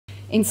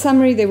In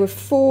summary, there were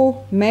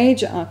 4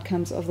 major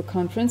outcomes of the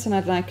conference, and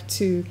I'd like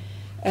to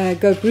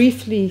go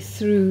briefly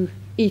through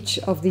each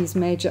of these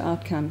major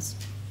outcomes.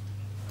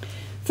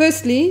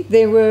 Firstly,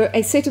 there were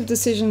a set of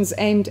decisions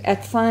aimed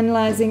at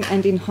finalizing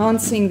and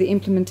enhancing the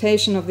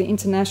implementation of the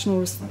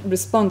international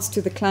response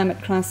to the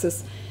climate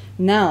crisis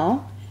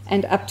now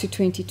and up to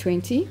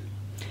 2020.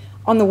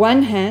 On the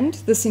one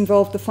hand, this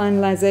involved the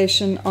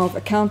finalization of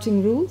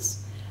accounting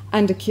rules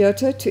under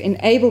Kyoto to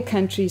enable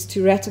countries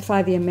to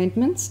ratify the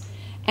amendments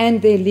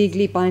and their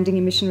legally binding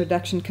emission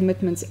reduction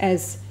commitments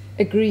as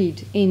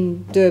agreed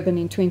in Durban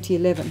in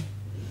 2011.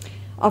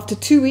 After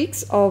 2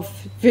 weeks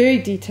of very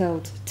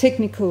detailed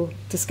technical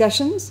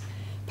discussions,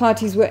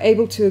 parties were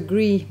able to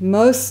agree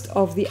most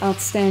of the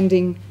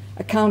outstanding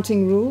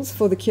accounting rules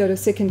for the Kyoto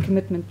Second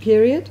Commitment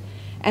period,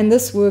 and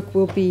this work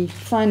will be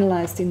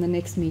finalized in the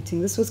next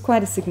meeting. This was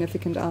quite a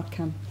significant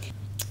outcome.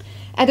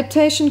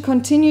 Adaptation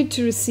continued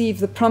to receive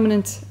the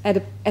prominent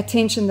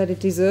attention that it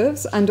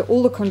deserves under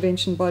all the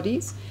convention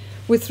bodies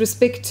with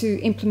respect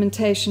to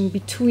implementation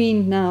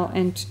between now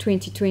and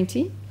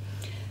 2020.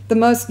 The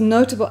most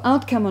notable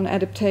outcome on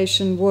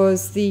adaptation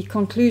was the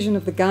conclusion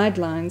of the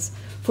guidelines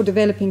for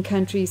developing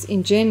countries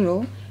in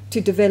general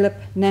to develop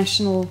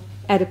national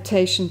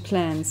adaptation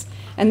plans.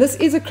 And this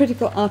is a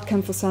critical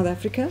outcome for South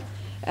Africa,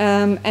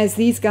 as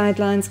these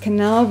guidelines can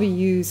now be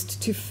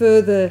used to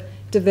further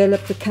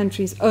develop the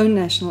country's own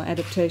national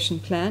adaptation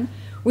plan,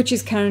 which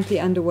is currently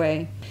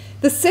underway.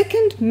 The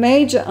second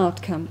major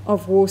outcome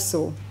of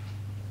Warsaw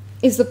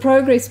is the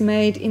progress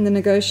made in the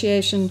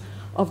negotiation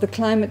of the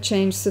climate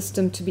change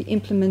system to be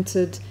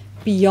implemented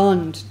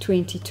beyond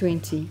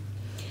 2020.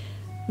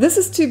 This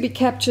is to be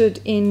captured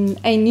in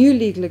a new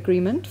legal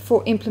agreement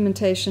for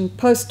implementation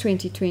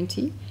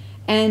post-2020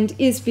 and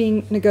is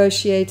being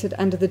negotiated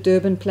under the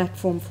Durban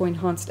Platform for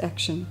Enhanced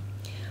Action.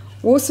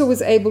 Warsaw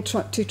was able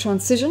to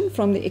transition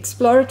from the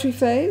exploratory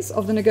phase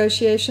of the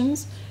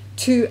negotiations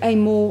to a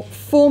more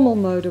formal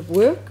mode of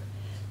work.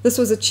 This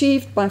was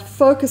achieved by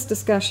focused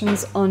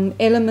discussions on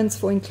elements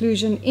for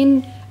inclusion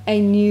in a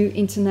new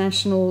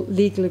international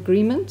legal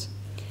agreement.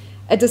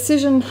 A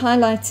decision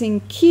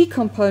highlighting key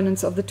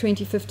components of the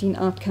 2015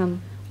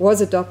 outcome was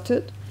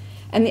adopted,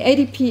 and the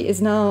ADP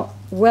is now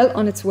well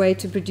on its way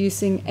to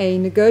producing a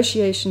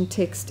negotiation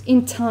text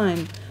in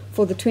time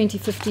for the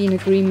 2015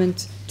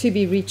 agreement to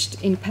be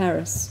reached in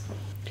Paris.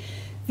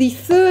 The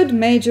third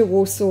major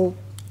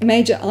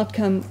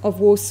outcome of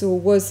Warsaw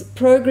was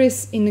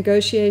progress in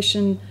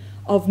negotiation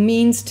of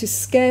means to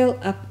scale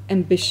up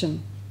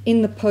ambition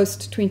in the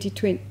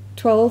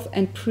post-2012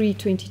 and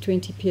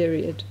pre-2020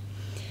 period.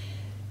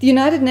 The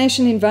United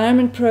Nations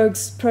Environment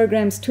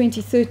Programme's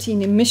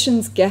 2013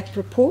 Emissions Gap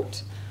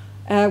Report,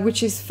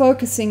 which is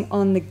focusing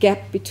on the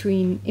gap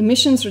between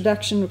emissions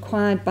reduction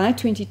required by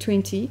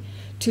 2020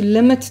 to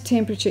limit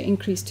temperature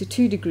increase to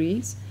 2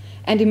 degrees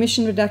and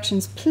emission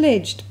reductions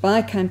pledged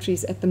by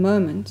countries at the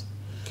moment.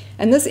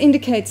 And this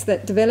indicates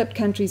that developed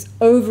countries'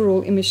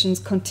 overall emissions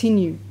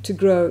continue to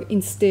grow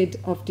instead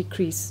of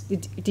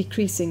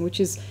decreasing, which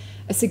is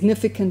a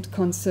significant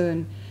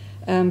concern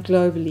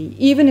globally.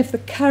 Even if the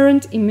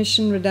current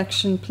emission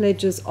reduction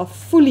pledges are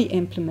fully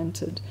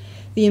implemented,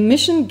 the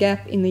emission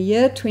gap in the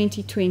year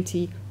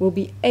 2020 will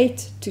be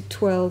 8 to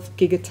 12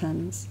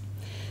 gigatons.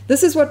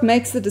 This is what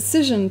makes the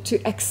decision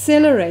to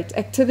accelerate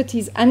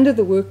activities under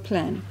the work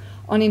plan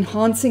on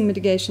enhancing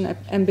mitigation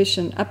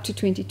ambition up to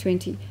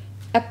 2020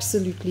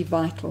 absolutely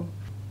vital.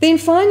 Then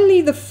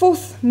finally, the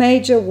fourth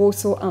major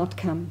Warsaw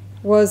outcome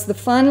was the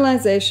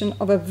finalization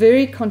of a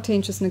very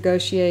contentious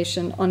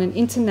negotiation on an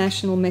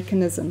international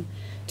mechanism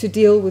to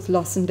deal with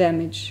loss and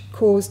damage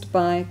caused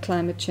by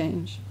climate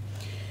change.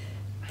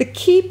 The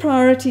key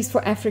priorities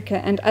for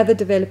Africa and other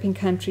developing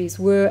countries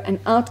were an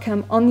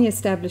outcome on the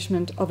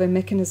establishment of a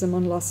mechanism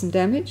on loss and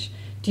damage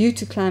due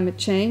to climate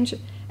change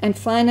and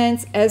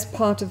finance as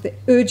part of the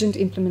urgent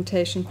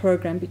implementation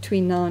program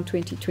between now and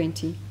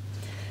 2020.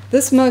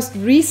 This most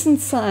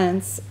recent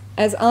science,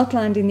 as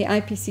outlined in the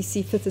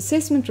IPCC Fifth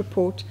Assessment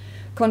Report,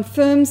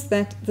 confirms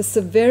that the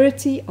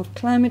severity of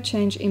climate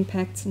change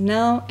impacts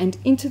now and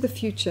into the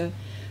future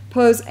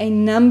pose a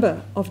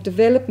number of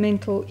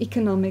developmental,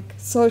 economic,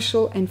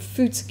 social, and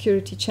food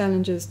security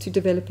challenges to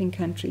developing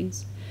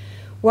countries.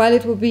 While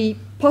it will be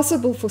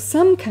possible for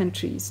some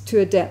countries to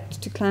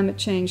adapt to climate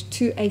change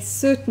to a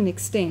certain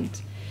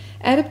extent,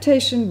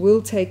 adaptation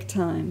will take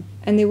time,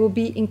 and there will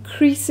be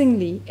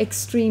increasingly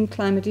extreme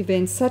climate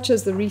events such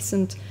as the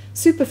recent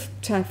super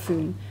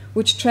typhoon,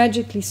 which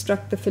tragically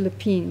struck the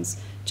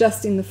Philippines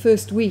just in the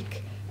first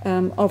week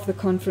of the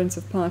Conference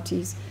of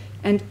Parties.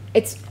 And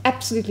it's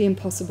absolutely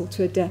impossible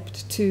to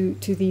adapt to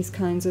these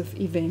kinds of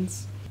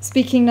events.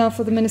 Speaking now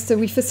for the Minister,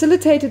 we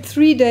facilitated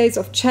 3 days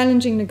of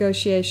challenging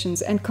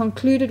negotiations and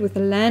concluded with a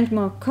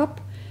landmark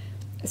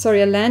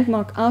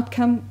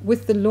outcome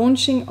with the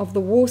launching of the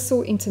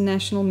Warsaw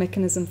International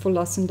Mechanism for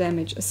Loss and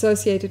Damage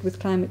associated with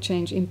climate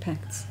change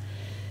impacts.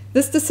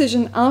 This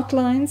decision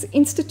outlines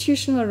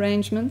institutional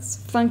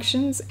arrangements,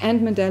 functions,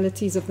 and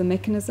modalities of the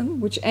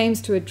mechanism, which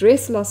aims to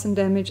address loss and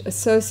damage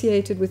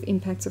associated with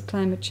impacts of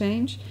climate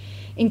change,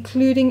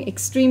 including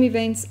extreme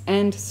events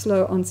and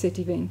slow onset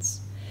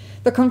events.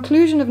 The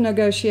conclusion of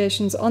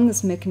negotiations on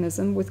this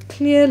mechanism, with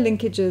clear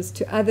linkages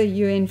to other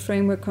UN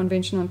Framework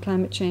Convention on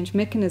Climate Change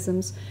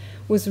mechanisms,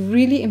 was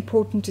really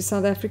important to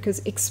South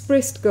Africa's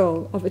expressed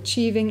goal of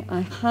achieving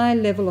a high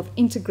level of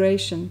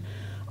integration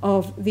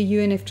of the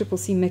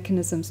UNFCCC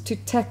mechanisms to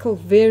tackle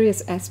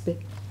various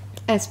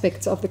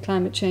aspects of the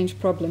climate change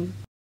problem.